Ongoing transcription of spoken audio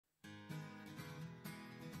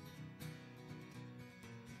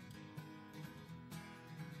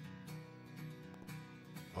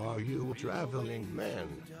Are you traveling men?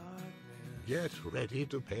 Get ready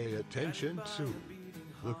to pay attention to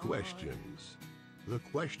the questions. The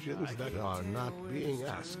questions that are not being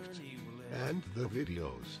asked. And the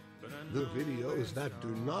videos. The videos that do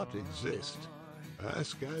not exist.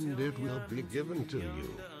 Ask and it will be given to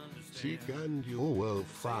you. Seek and you will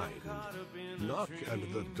find. Knock and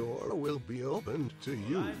the door will be opened to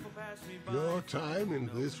you. Your time in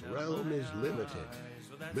this realm is limited.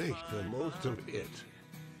 Make the most of it.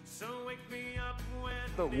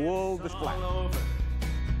 The world is flat.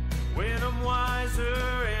 When I'm wiser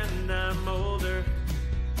and I'm older,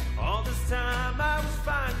 all this time I was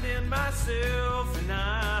finding myself and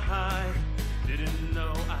I didn't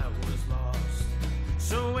know I was lost.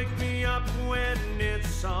 So wake me up when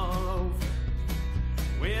it's all over.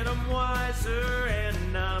 When I'm wiser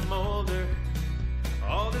and I'm older,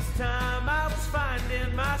 all this time I was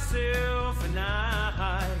finding myself and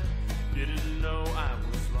I didn't know I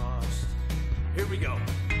was lost. Here we go.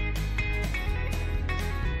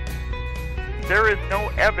 There is no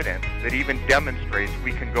evidence that even demonstrates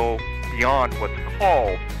we can go beyond what's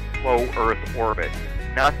called low Earth orbit.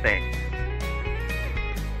 Nothing.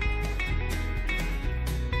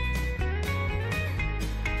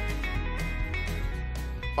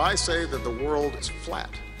 I say that the world is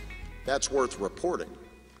flat. That's worth reporting.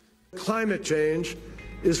 Climate change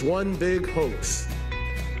is one big hoax.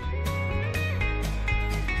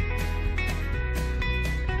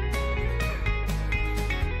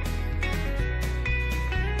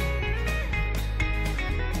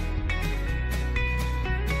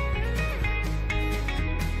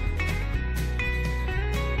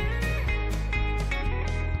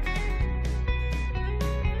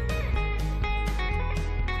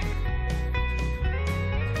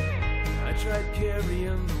 I tried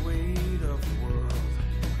carrying the weight of the world,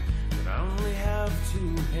 but I only have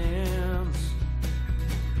 2 hands.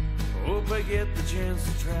 Hope I get the chance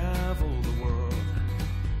to travel the world,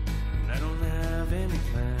 and I don't have any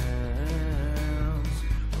plans.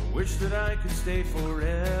 I wish that I could stay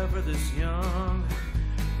forever this young,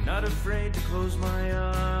 not afraid to close my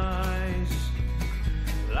eyes.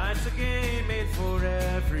 Life's a game made for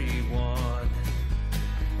everyone,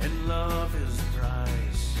 and love is the prize.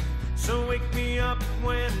 So wake me up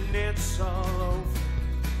when it's all over.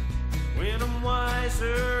 When I'm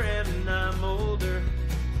wiser and I'm older,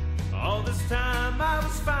 all this time I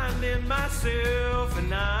was finding myself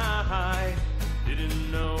and I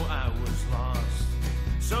didn't know I was lost.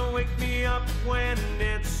 So wake me up when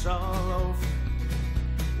it's all over.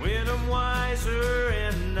 When I'm wiser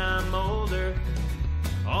and I'm older,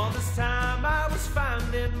 all this time I was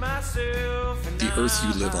finding myself and The Earth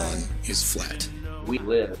you live on is flat. We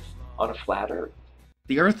live on a flat Earth.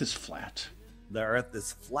 The Earth is flat. The Earth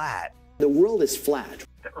is flat. The world is flat.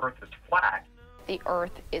 The Earth is flat. The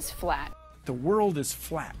Earth is flat. The world is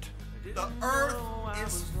flat. The Earth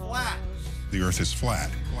is flat. The Earth is flat.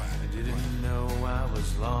 I didn't know I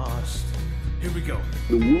was lost. Here we go.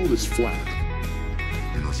 The world is flat.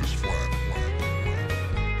 The Earth is flat.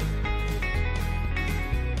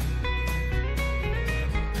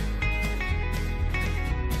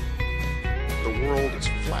 The world is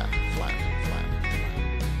flat, flat, flat.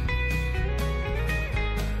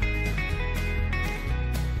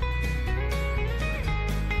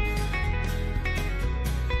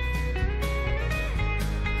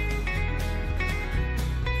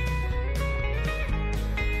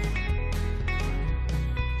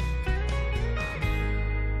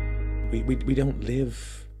 We don't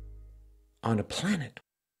live on a planet.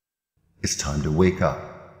 It's time to wake up.